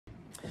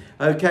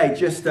Okay,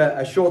 just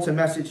a shorter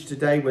message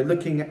today. We're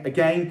looking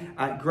again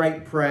at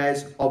great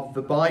prayers of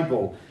the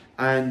Bible.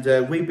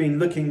 And we've been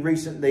looking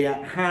recently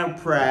at how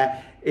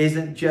prayer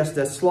isn't just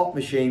a slot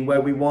machine where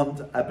we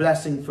want a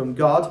blessing from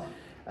God,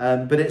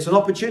 but it's an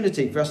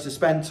opportunity for us to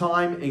spend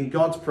time in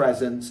God's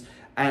presence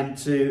and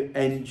to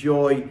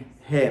enjoy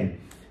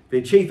Him.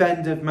 The chief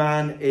end of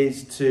man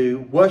is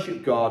to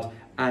worship God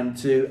and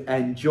to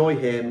enjoy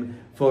Him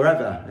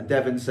forever. And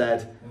Devon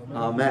said,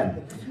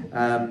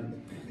 Amen.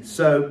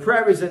 So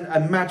prayer isn't a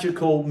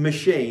magical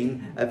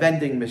machine, a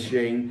vending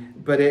machine,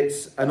 but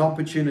it's an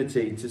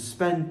opportunity to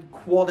spend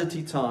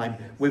quality time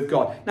with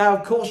God. Now,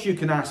 of course, you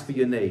can ask for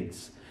your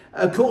needs.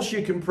 Of course,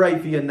 you can pray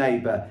for your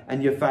neighbour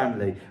and your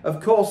family.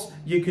 Of course,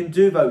 you can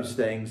do those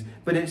things,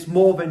 but it's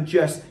more than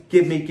just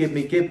give me, give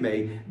me, give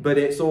me. But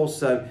it's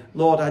also,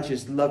 Lord, I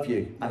just love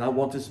you and I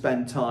want to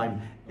spend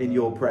time in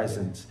your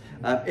presence.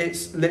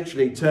 It's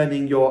literally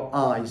turning your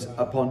eyes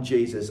upon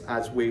Jesus,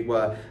 as we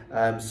were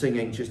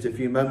singing just a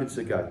few moments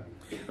ago.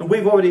 And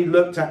we've already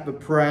looked at the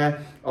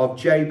prayer of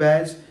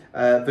Jabez,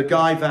 the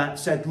guy that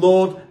said,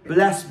 Lord,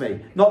 bless me.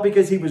 Not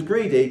because he was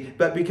greedy,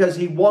 but because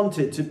he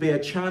wanted to be a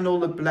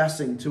channel of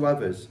blessing to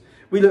others.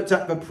 We looked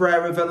at the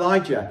prayer of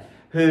Elijah,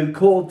 who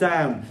called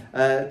down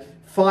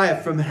fire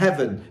from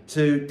heaven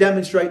to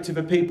demonstrate to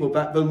the people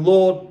that the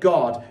Lord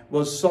God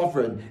was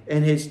sovereign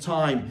in his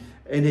time,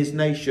 in his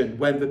nation,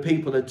 when the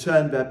people had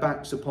turned their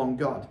backs upon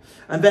God.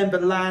 And then the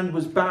land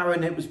was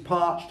barren, it was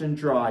parched and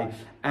dry,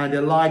 and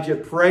Elijah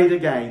prayed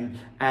again,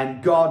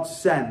 and God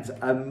sent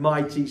a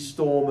mighty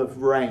storm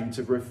of rain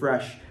to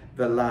refresh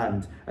the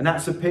land. And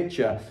that's a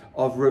picture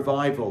of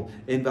revival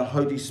in the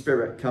Holy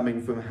Spirit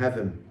coming from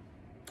heaven.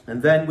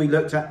 And then we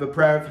looked at the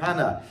prayer of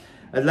Hannah,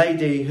 a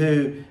lady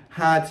who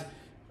had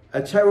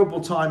a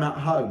terrible time at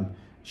home.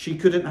 She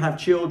couldn't have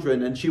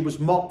children and she was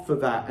mocked for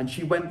that, and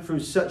she went through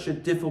such a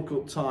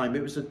difficult time.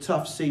 It was a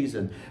tough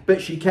season,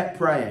 but she kept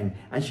praying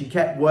and she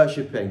kept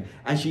worshipping,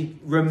 and she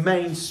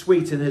remained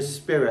sweet in her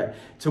spirit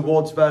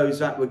towards those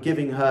that were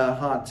giving her a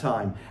hard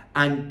time.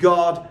 And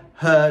God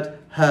heard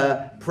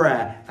her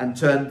prayer and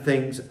turned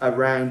things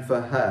around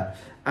for her.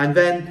 And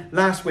then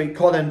last week,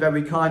 Colin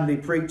very kindly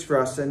preached for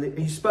us, and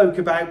he spoke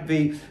about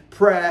the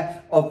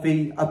prayer of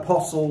the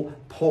Apostle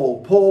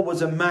Paul. Paul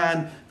was a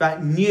man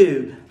that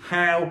knew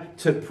how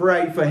to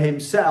pray for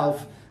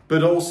himself,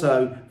 but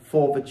also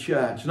for the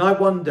church. And I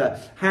wonder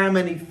how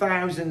many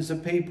thousands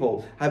of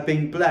people have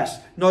been blessed,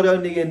 not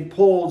only in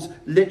Paul's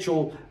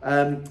literal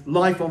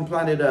life on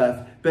planet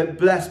Earth, but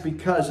blessed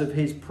because of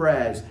his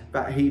prayers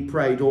that he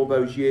prayed all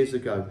those years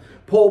ago.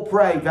 Paul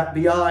prayed that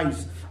the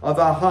eyes of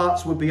our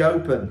hearts would be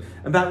open,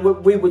 and that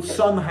we would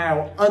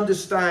somehow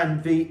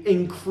understand the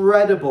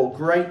incredible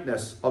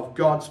greatness of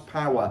God's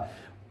power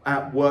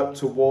at work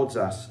towards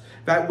us.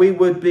 That we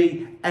would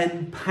be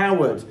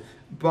empowered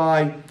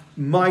by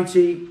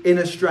mighty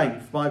inner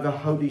strength by the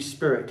Holy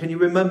Spirit. Can you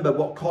remember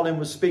what Colin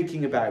was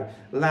speaking about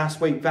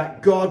last week?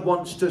 That God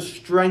wants to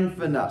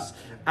strengthen us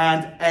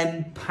and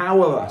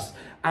empower us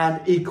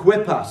and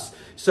equip us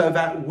so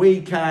that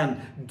we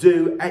can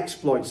do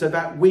exploits, so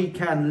that we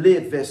can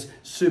live this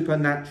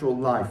supernatural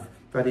life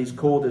that he's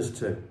called us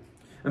to.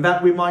 And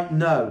that we might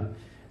know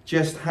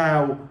just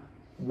how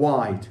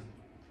wide,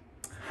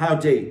 how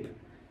deep,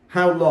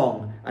 how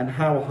long and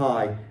how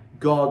high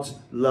God's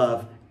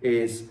love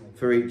is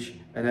for each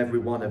and every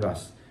one of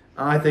us.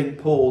 I think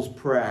Paul's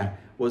prayer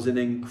was an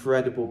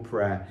incredible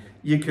prayer.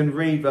 You can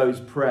read those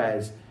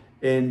prayers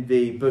in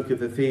the book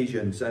of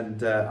Ephesians,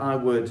 and I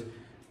would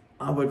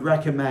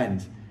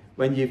recommend,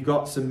 when you've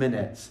got some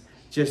minutes,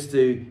 just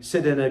to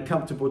sit in a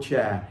comfortable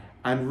chair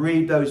and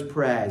read those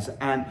prayers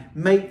and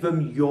make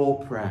them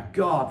your prayer.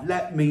 God,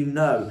 let me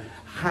know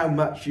how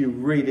much you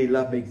really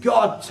love me.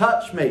 God,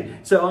 touch me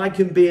so I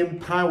can be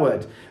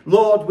empowered.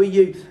 Lord, will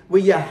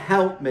you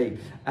help me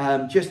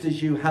just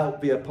as you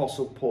helped the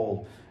Apostle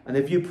Paul? And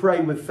if you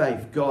pray with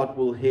faith, God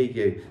will hear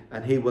you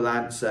and he will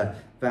answer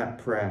that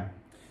prayer.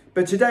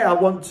 But today I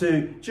want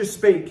to just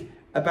speak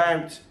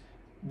about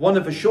one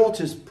of the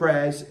shortest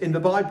prayers in the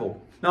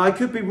Bible. Now, I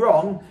could be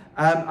wrong,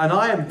 and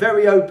I am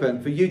very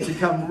open for you to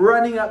come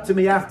running up to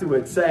me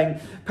afterwards saying,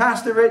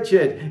 Pastor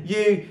Richard,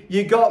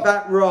 you got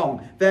that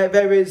wrong.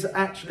 There is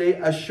actually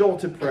a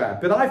shorter prayer.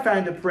 But I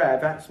found a prayer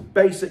that's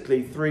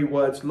basically 3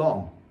 words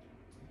long.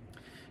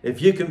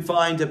 If you can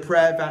find a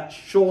prayer that's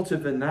shorter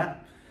than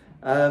that,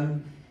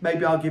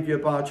 maybe I'll give you a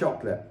bar of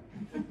chocolate.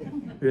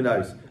 Who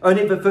knows?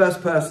 Only the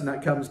first person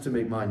that comes to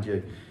me, mind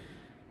you.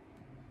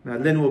 Now,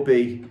 Lynn will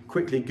be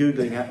quickly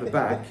Googling at the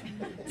back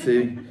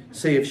to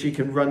see if she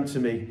can run to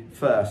me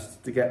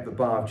first to get the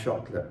bar of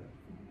chocolate.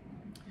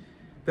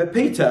 But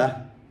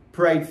Peter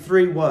prayed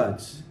 3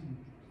 words.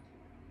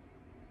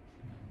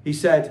 He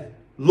said,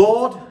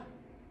 Lord,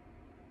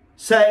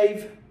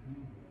 save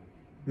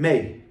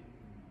me.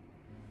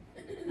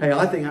 Hey,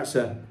 I think that's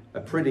a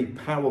pretty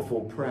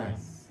powerful prayer.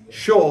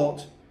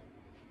 Short,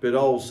 but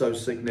also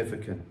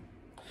significant.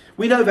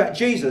 We know that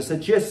Jesus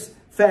had just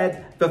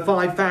fed the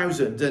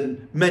 5,000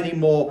 and many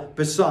more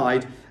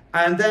beside.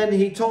 And then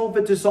he told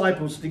the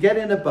disciples to get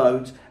in a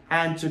boat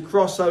and to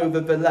cross over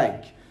the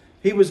lake.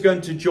 He was going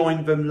to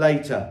join them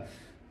later.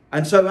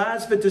 And so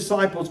as the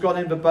disciples got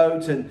in the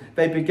boat and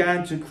they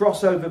began to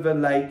cross over the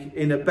lake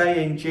in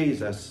obeying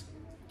Jesus,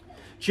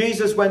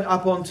 Jesus went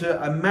up onto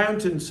a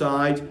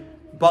mountainside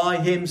by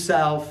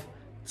himself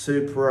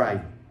to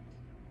pray.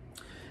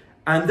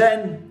 And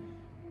then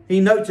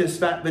he noticed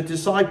that the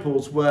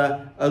disciples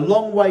were a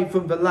long way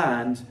from the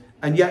land,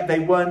 and yet they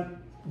weren't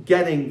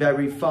getting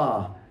very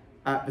far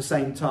at the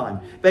same time.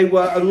 They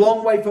were a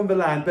long way from the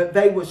land, but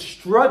they were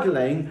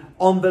struggling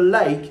on the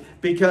lake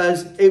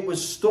because it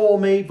was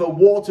stormy, the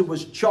water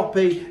was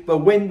choppy, the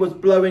wind was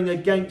blowing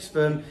against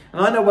them.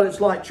 And I know what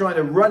it's like trying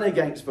to run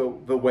against the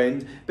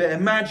wind, but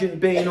imagine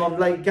being on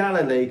Lake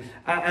Galilee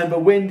and the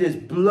wind is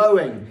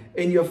blowing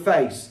in your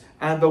face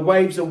and the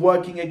waves are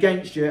working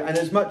against you, and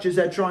as much as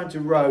they're trying to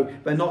row,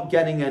 they're not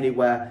getting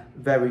anywhere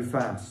very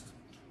fast.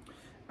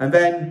 And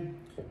then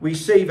we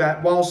see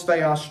that whilst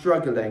they are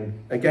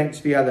struggling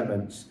against the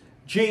elements,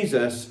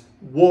 Jesus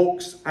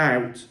walks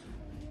out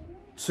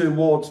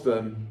towards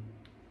them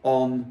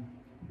on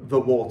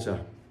the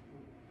water.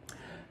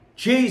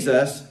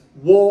 Jesus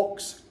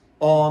walks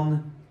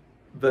on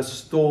the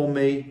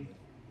stormy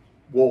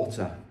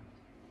water.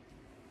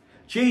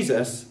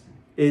 Jesus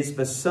is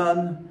the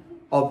Son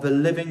of the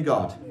living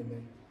God.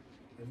 Amen.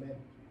 Amen.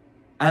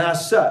 And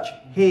as such,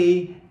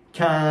 he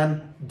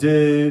can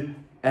do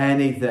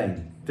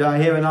anything. Do I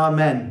hear an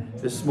amen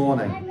this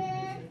morning?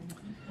 Amen.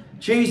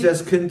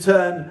 Jesus can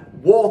turn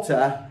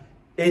water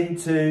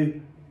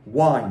into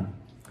wine.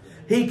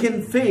 He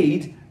can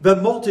feed the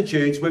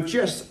multitudes with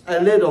just a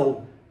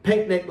little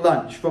picnic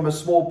lunch from a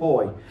small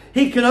boy.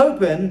 He can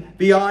open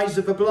the eyes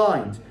of the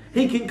blind.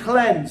 He can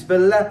cleanse the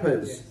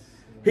lepers.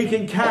 He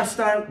can cast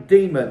out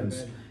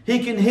demons. He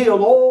can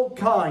heal all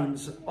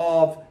kinds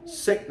of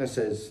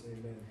sicknesses.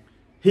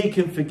 He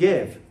can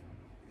forgive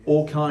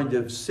all kinds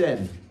of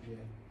sin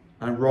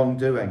and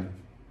wrongdoing.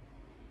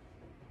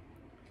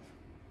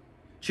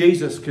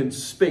 Jesus can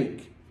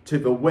speak to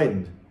the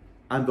wind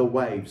and the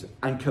waves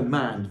and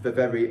command the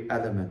very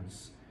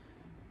elements.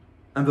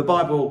 And the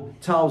Bible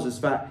tells us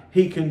that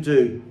he can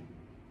do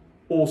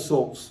all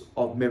sorts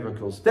of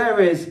miracles. There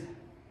is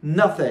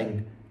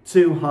nothing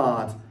too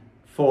hard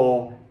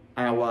for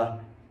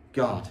our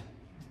God.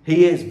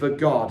 He is the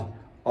God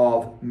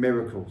of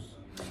miracles.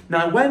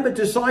 Now, when the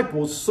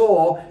disciples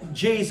saw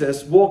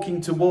Jesus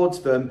walking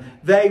towards them,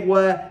 they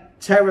were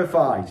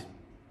terrified.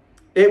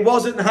 It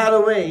wasn't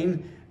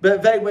Halloween,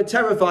 but they were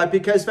terrified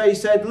because they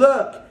said,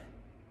 look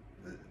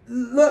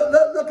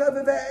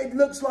over there. It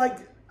looks like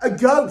a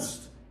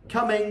ghost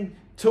coming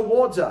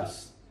towards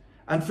us.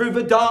 And through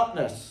the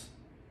darkness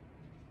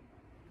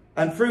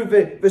and through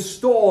the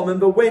storm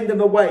and the wind and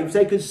the waves,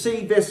 they could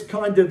see this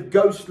kind of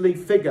ghostly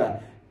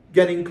figure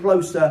getting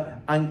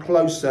closer and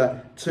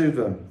closer to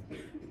them.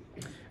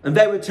 And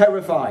they were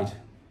terrified.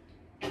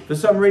 For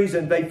some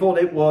reason, they thought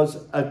it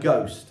was a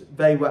ghost.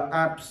 They were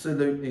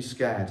absolutely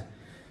scared.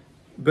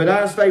 But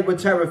as they were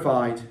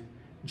terrified,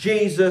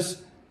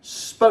 Jesus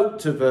spoke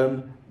to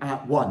them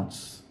at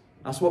once.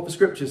 That's what the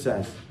scripture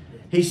says.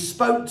 He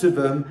spoke to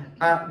them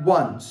at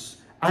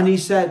once. And he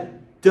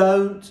said,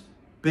 don't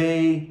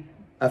be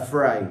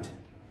afraid.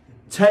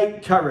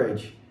 Take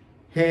courage.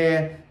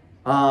 Here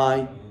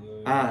I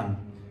am.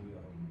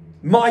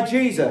 My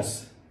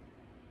Jesus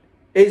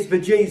is the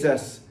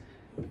Jesus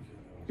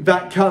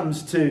that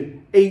comes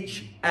to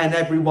each and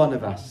every one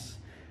of us.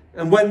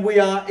 And when we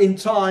are in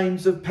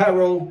times of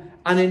peril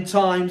and in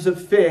times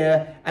of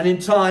fear and in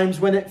times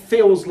when it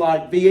feels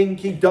like the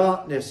inky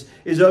darkness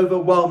is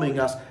overwhelming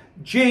us,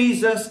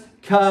 Jesus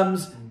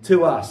comes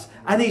to us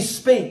and he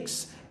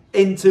speaks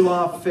into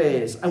our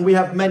fears. And we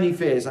have many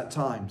fears at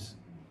times.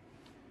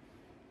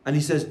 And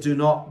he says, do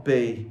not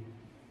be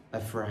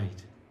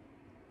afraid.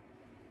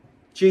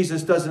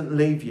 Jesus doesn't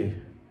leave you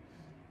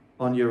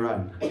on your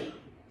own.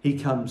 He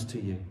comes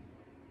to you.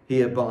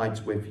 He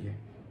abides with you.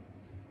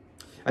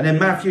 And in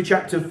Matthew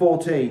chapter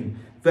 14,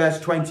 verse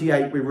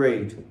 28, we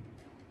read,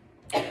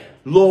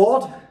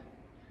 Lord,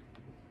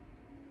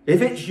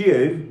 if it's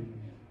you,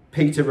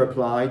 Peter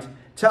replied,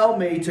 tell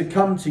me to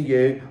come to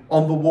you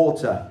on the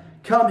water.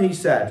 Come, he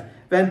said.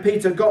 Then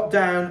Peter got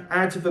down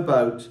out of the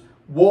boat,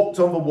 walked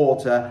on the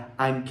water,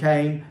 and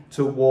came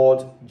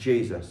toward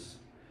Jesus.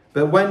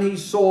 But when he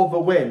saw the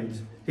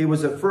wind, he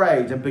was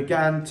afraid and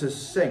began to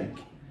sink.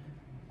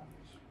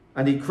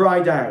 And he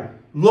cried out,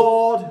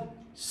 Lord,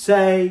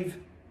 save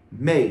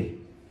me.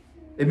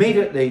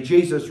 Immediately,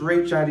 Jesus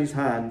reached out his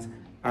hand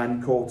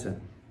and caught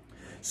him.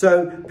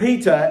 So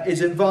Peter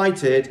is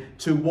invited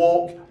to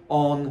walk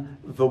on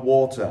the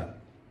water.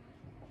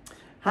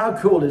 How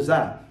cool is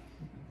that?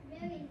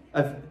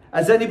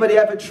 Has anybody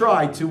ever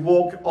tried to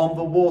walk on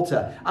the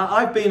water?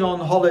 I've been on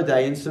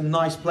holiday in some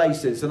nice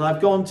places and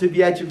I've gone to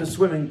the edge of the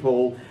swimming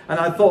pool and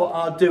I thought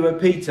I'd do a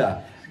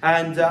Peter.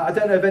 And I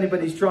don't know if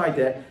anybody's tried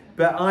it,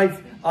 but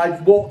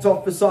I've walked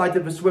off the side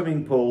of a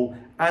swimming pool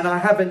and I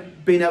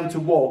haven't been able to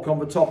walk on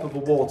the top of the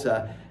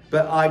water,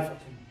 but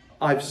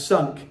I've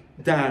sunk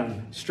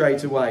down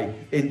straight away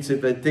into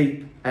the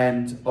deep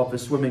end of the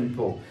swimming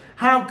pool.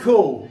 How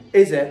cool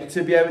is it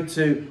to be able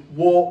to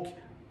walk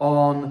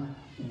on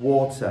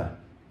water?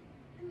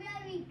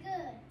 Very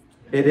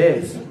good. It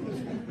is.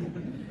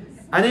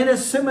 And in a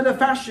similar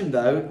fashion,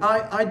 though,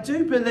 I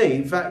do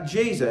believe that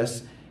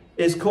Jesus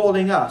is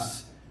calling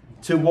us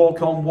to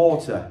walk on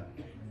water.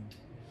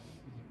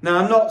 Now,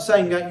 I'm not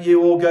saying that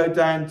you all go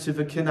down to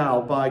the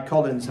canal by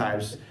Colin's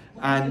house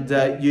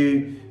and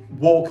you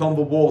walk on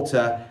the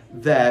water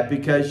there,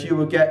 because you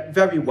will get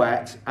very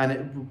wet and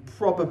it will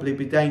probably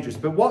be dangerous.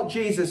 But what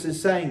Jesus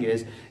is saying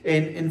is,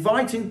 in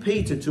inviting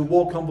Peter to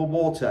walk on the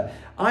water,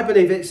 I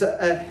believe it's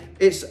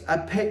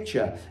a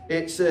picture,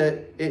 it's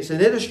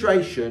an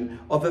illustration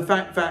of the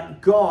fact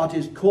that God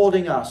is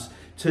calling us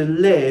to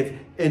live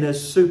in a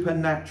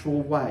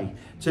supernatural way,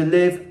 to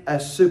live a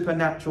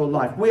supernatural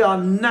life. We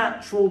are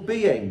natural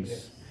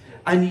beings,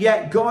 and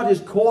yet God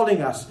is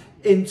calling us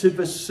into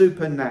the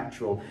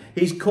supernatural.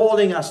 He's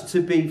calling us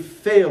to be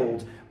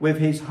filled with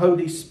his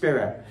Holy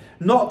Spirit,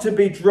 not to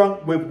be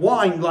drunk with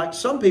wine like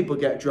some people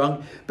get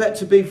drunk, but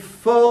to be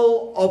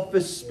full of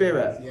the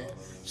Spirit,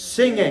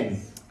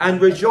 singing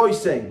and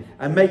rejoicing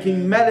and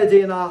making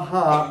melody in our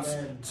hearts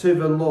to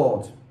the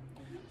Lord.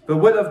 The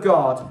will of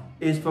God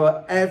is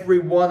for every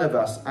one of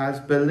us as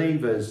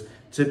believers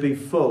to be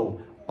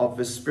full of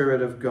the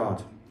Spirit of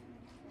God.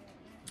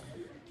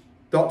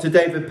 Dr.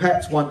 David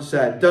Petts once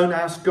said, "Don't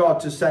ask God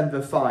to send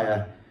the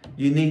fire.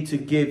 You need to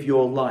give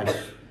your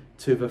life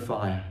to the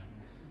fire."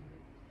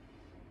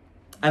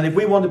 And if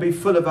we want to be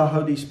full of our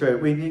Holy Spirit,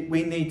 we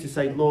need to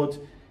say, "Lord,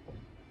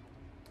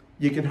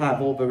 you can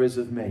have all there is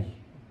of me."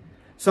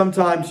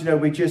 Sometimes,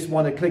 we just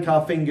want to click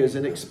our fingers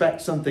and expect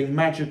something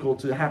magical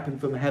to happen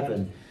from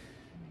heaven.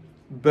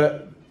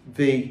 But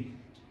the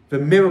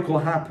miracle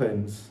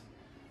happens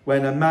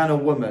when a man or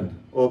woman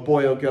or a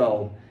boy or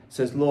girl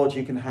says, "Lord,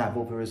 you can have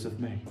all there is of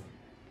me."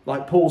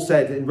 Like Paul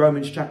said in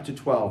Romans chapter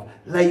 12,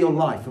 lay your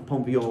life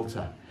upon the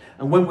altar.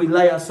 And when we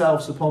lay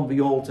ourselves upon the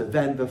altar,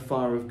 then the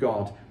fire of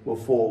God will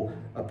fall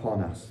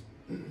upon us.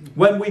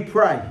 When we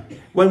pray,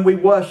 when we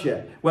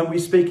worship, when we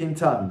speak in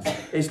tongues,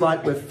 it's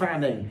like we're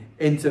fanning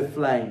into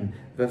flame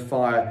the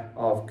fire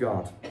of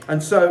God.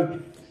 And so,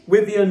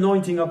 with the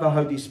anointing of the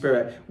Holy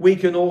Spirit, we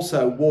can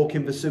also walk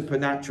in the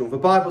supernatural. The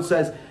Bible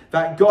says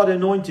that God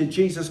anointed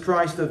Jesus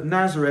Christ of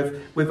Nazareth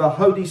with the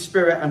Holy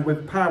Spirit and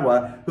with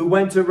power, who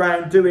went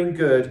around doing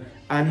good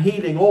and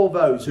healing all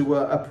those who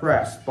were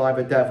oppressed by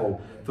the devil,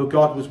 for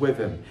God was with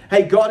him.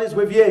 Hey, God is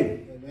with you.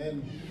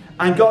 Amen.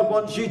 And God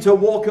wants you to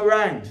walk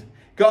around.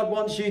 God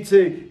wants you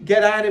to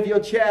get out of your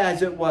chair,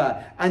 as it were,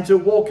 and to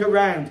walk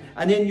around,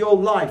 and in your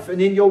life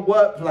and in your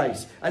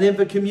workplace and in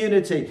the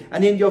community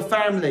and in your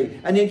family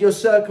and in your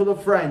circle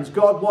of friends.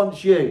 God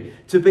wants you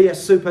to be a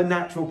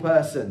supernatural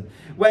person.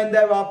 When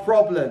there are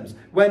problems,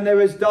 when there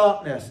is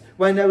darkness,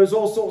 when there is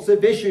all sorts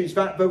of issues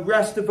that the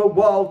rest of the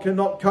world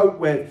cannot cope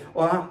with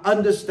or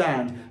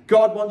understand,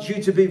 God wants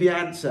you to be the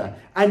answer.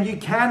 And you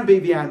can be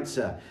the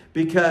answer,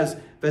 because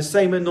the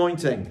same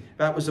anointing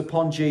that was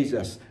upon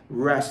Jesus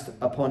rest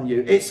upon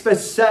you. It's the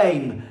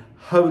same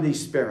Holy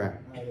Spirit.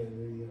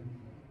 Hallelujah.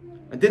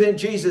 And didn't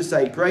Jesus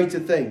say, greater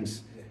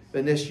things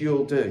than this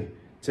you'll do,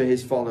 to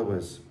his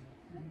followers?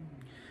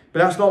 But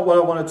that's not what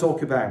I want to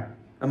talk about.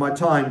 And my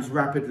time's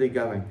rapidly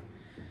going.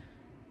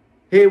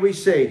 Here we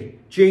see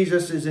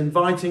Jesus is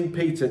inviting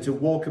Peter to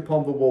walk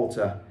upon the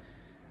water.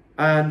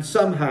 And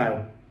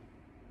somehow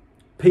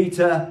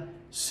Peter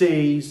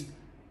sees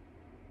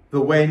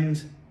the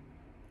wind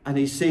and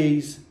he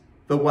sees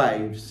the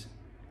waves.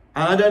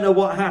 And I don't know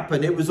what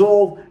happened. It was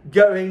all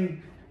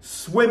going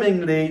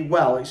swimmingly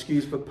well,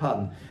 excuse the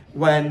pun,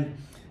 when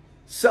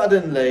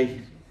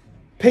suddenly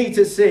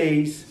Peter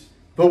sees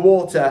the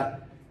water,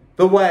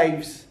 the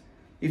waves.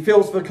 He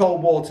feels the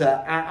cold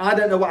water. And I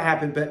don't know what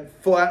happened, but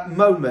for that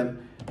moment,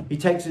 he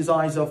takes his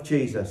eyes off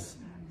Jesus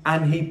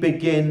and he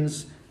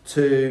begins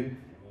to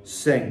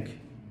sink.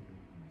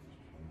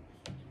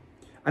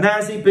 And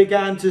as he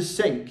began to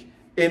sink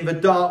in the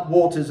dark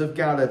waters of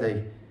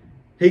Galilee,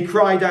 he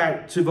cried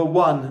out to the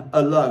one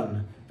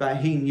alone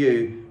that he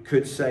knew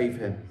could save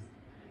him.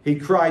 He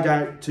cried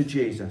out to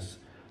Jesus,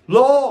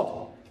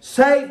 "Lord,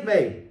 save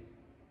me."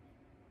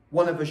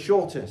 One of the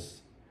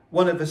shortest,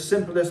 one of the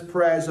simplest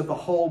prayers of the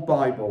whole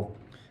Bible.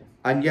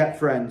 And yet,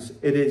 friends,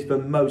 it is the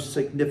most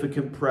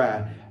significant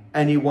prayer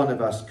any one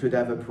of us could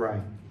ever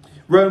pray.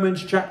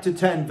 Romans chapter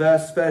 10,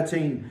 verse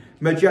 13,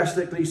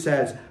 majestically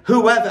says,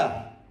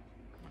 "Whoever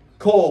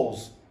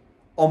calls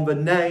on the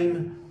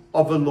name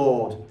of the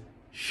Lord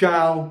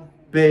shall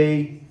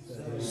be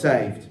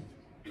saved."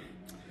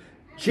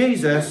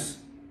 Jesus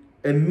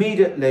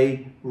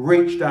immediately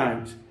reached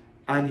out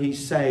and he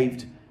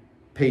saved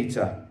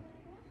Peter.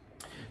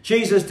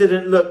 Jesus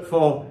didn't look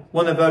for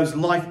one of those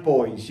life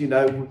buoys,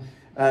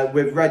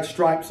 with red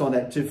stripes on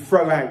it to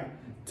throw out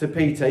to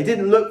Peter. He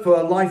didn't look for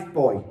a life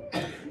buoy.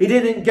 He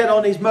didn't get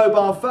on his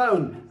mobile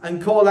phone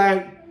and call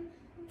out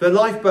the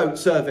lifeboat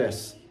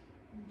service,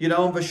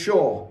 on the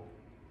shore.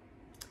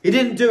 He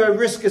didn't do a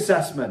risk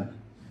assessment,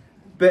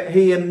 but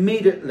he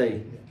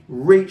immediately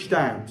reached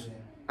out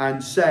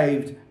and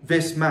saved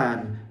this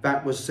man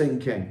that was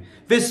sinking.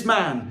 This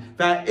man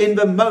that in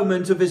the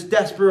moment of his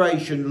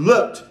desperation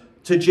looked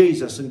to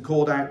Jesus and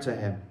called out to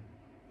him.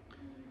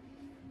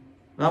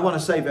 And I want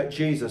to say that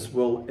Jesus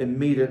will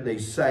immediately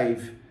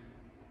save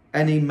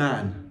any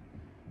man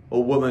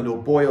or woman or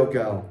boy or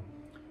girl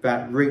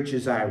that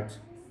reaches out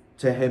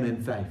to him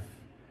in faith.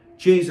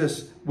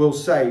 Jesus will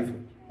save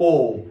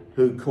all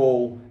who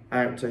call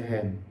out to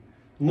him.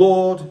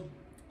 Lord,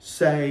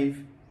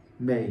 save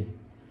me.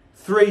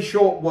 3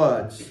 short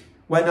words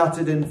when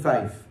uttered in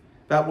faith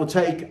that will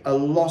take a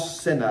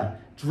lost sinner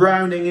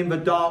drowning in the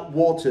dark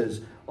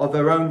waters of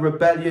their own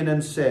rebellion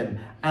and sin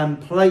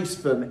and place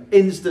them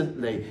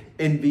instantly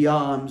in the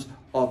arms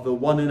of the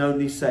one and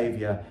only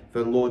Saviour,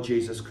 the Lord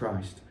Jesus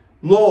Christ.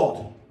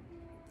 Lord,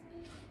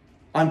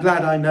 I'm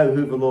glad I know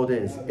who the Lord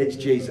is. It's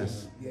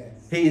Jesus.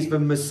 He is the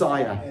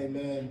Messiah.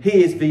 Amen.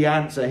 He is the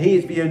answer. He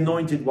is the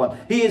anointed one.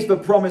 He is the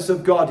promise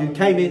of God who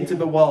came into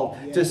the world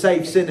to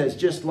save sinners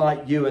just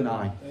like you and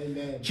I.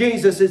 Amen.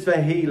 Jesus is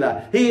the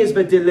healer. He is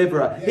the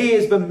deliverer. Yes. He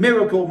is the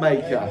miracle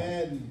maker.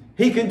 Amen.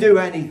 He can do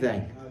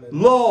anything. Hallelujah.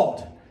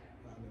 Lord,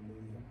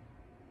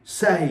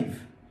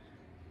 save.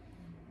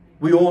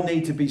 We all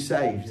need to be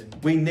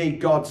saved. We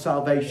need God's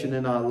salvation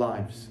in our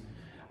lives.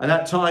 And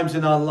at times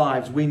in our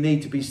lives, we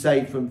need to be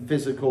saved from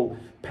physical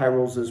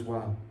perils as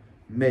well.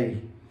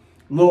 Me.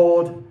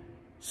 Lord,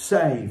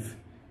 save.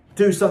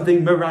 Do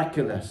something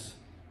miraculous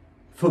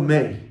for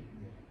me.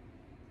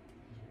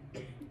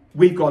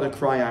 We've got to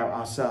cry out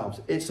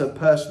ourselves. It's a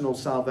personal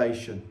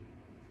salvation.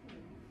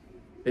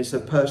 It's a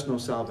personal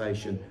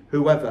salvation.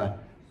 Whoever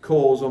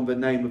calls on the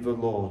name of the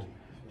Lord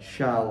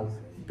shall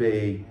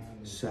be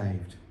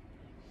saved.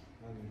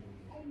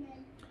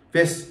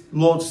 This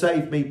Lord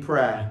save me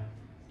prayer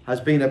has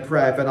been a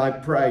prayer that I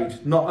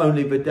prayed not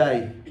only the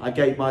day I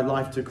gave my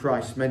life to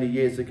Christ many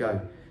years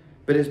ago,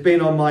 but it's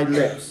been on my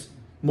lips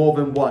more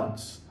than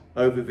once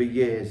over the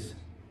years.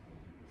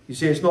 You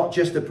see, it's not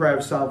just a prayer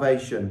of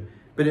salvation,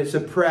 but it's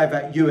a prayer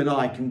that you and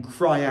I can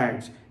cry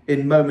out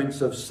in moments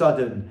of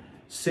sudden,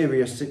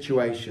 serious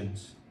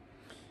situations.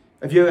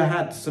 Have you ever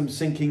had some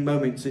sinking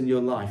moments in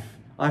your life?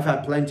 I've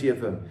had plenty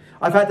of them.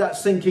 I've had that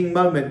sinking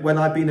moment when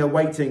I've been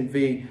awaiting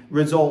the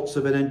results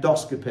of an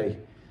endoscopy,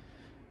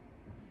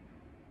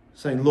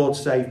 saying, Lord,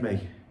 save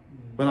me.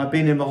 When I've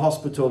been in the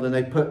hospital and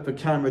they put the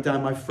camera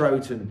down my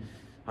throat and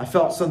I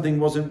felt something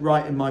wasn't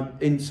right in my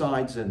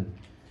insides, and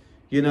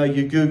you know,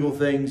 you Google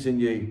things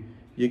and you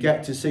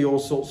get to see all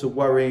sorts of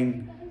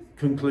worrying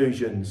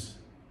conclusions,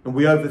 and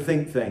we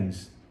overthink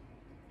things.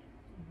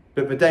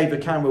 But the day the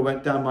camera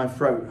went down my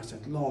throat, I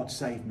said, Lord,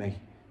 save me.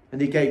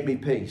 And he gave me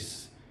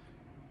peace.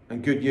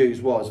 And good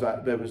news was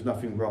that there was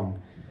nothing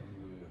wrong.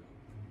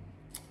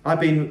 I've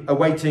been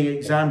awaiting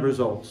exam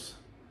results.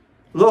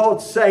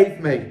 Lord, save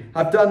me.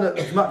 I've done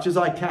as much as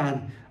I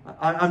can.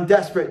 I'm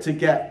desperate to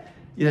get,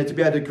 to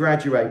be able to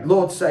graduate.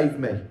 Lord, save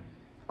me.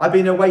 I've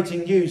been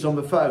awaiting news on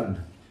the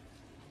phone.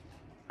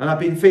 And I've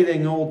been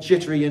feeling all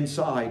jittery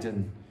inside.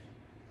 And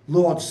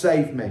Lord,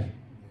 save me.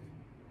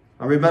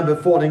 I remember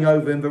falling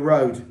over in the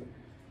road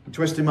and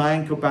twisting my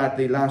ankle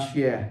badly last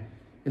year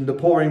in the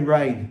pouring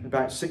rain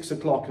about 6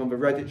 o'clock on the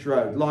Redditch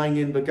Road, lying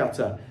in the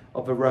gutter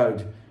of the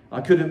road. I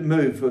couldn't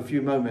move for a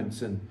few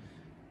moments, and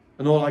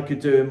all I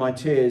could do in my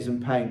tears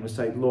and pain was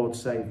say, Lord,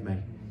 save me.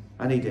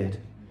 And he did.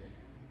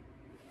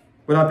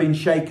 When I've been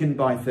shaken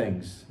by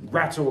things,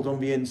 rattled on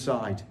the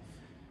inside,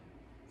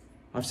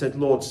 I've said,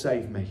 Lord,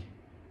 save me.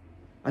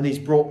 And he's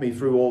brought me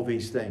through all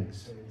these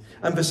things.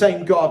 And the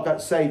same God that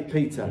saved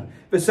Peter,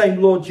 the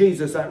same Lord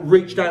Jesus that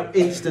reached out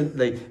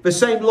instantly, the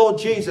same Lord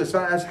Jesus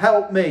that has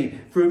helped me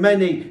through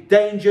many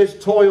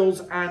dangers,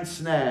 toils and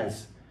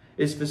snares,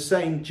 is the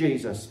same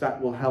Jesus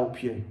that will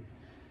help you.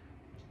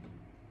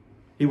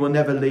 He will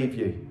never leave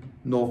you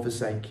nor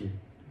forsake you.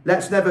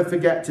 Let's never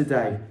forget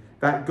today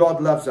that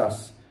God loves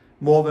us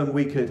more than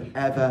we could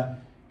ever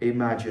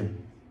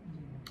imagine.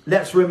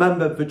 Let's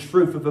remember the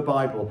truth of the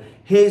Bible.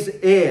 His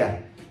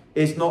ear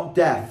is not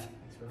deaf,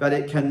 that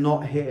it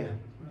cannot hear.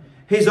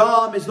 His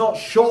arm is not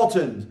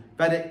shortened,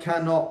 that it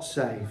cannot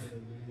save.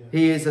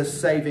 He is a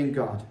saving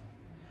God.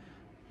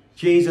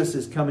 Jesus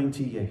is coming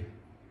to you,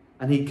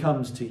 and he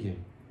comes to you,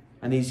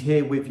 and he's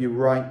here with you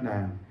right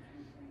now.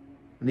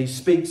 And he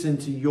speaks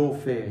into your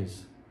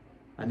fears,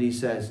 and he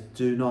says,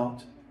 do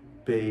not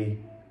be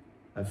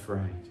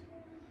afraid.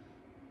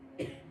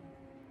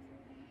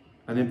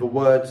 And in the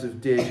words of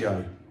dear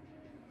Joe,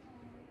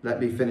 let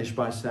me finish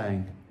by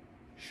saying,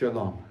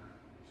 Shalom.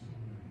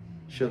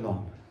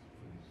 Shalom.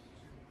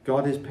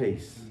 God is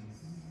peace.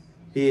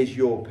 He is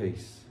your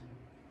peace.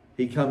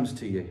 He comes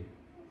to you.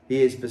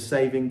 He is the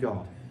saving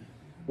God.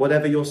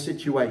 Whatever your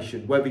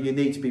situation, whether you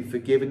need to be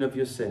forgiven of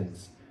your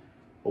sins,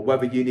 or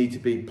whether you need to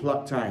be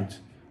plucked out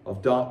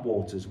of dark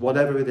waters,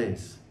 whatever it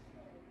is,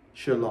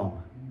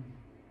 Shalom.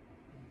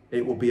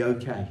 It will be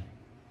okay,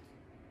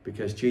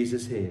 because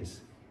Jesus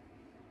hears,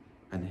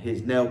 and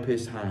his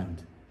nail-pierced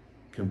hand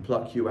can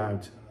pluck you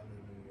out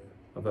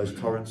of those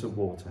torrents of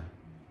water.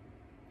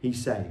 He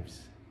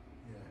saves.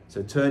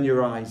 So turn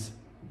your eyes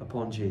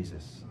upon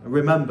Jesus. And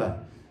remember,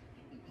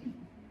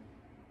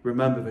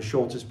 remember the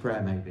shortest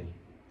prayer maybe.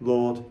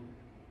 Lord,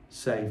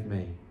 save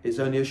me. It's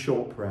only a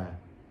short prayer,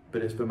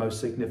 but it's the most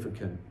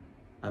significant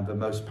and the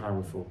most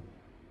powerful.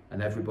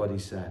 And everybody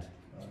said,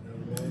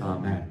 Amen.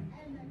 Amen.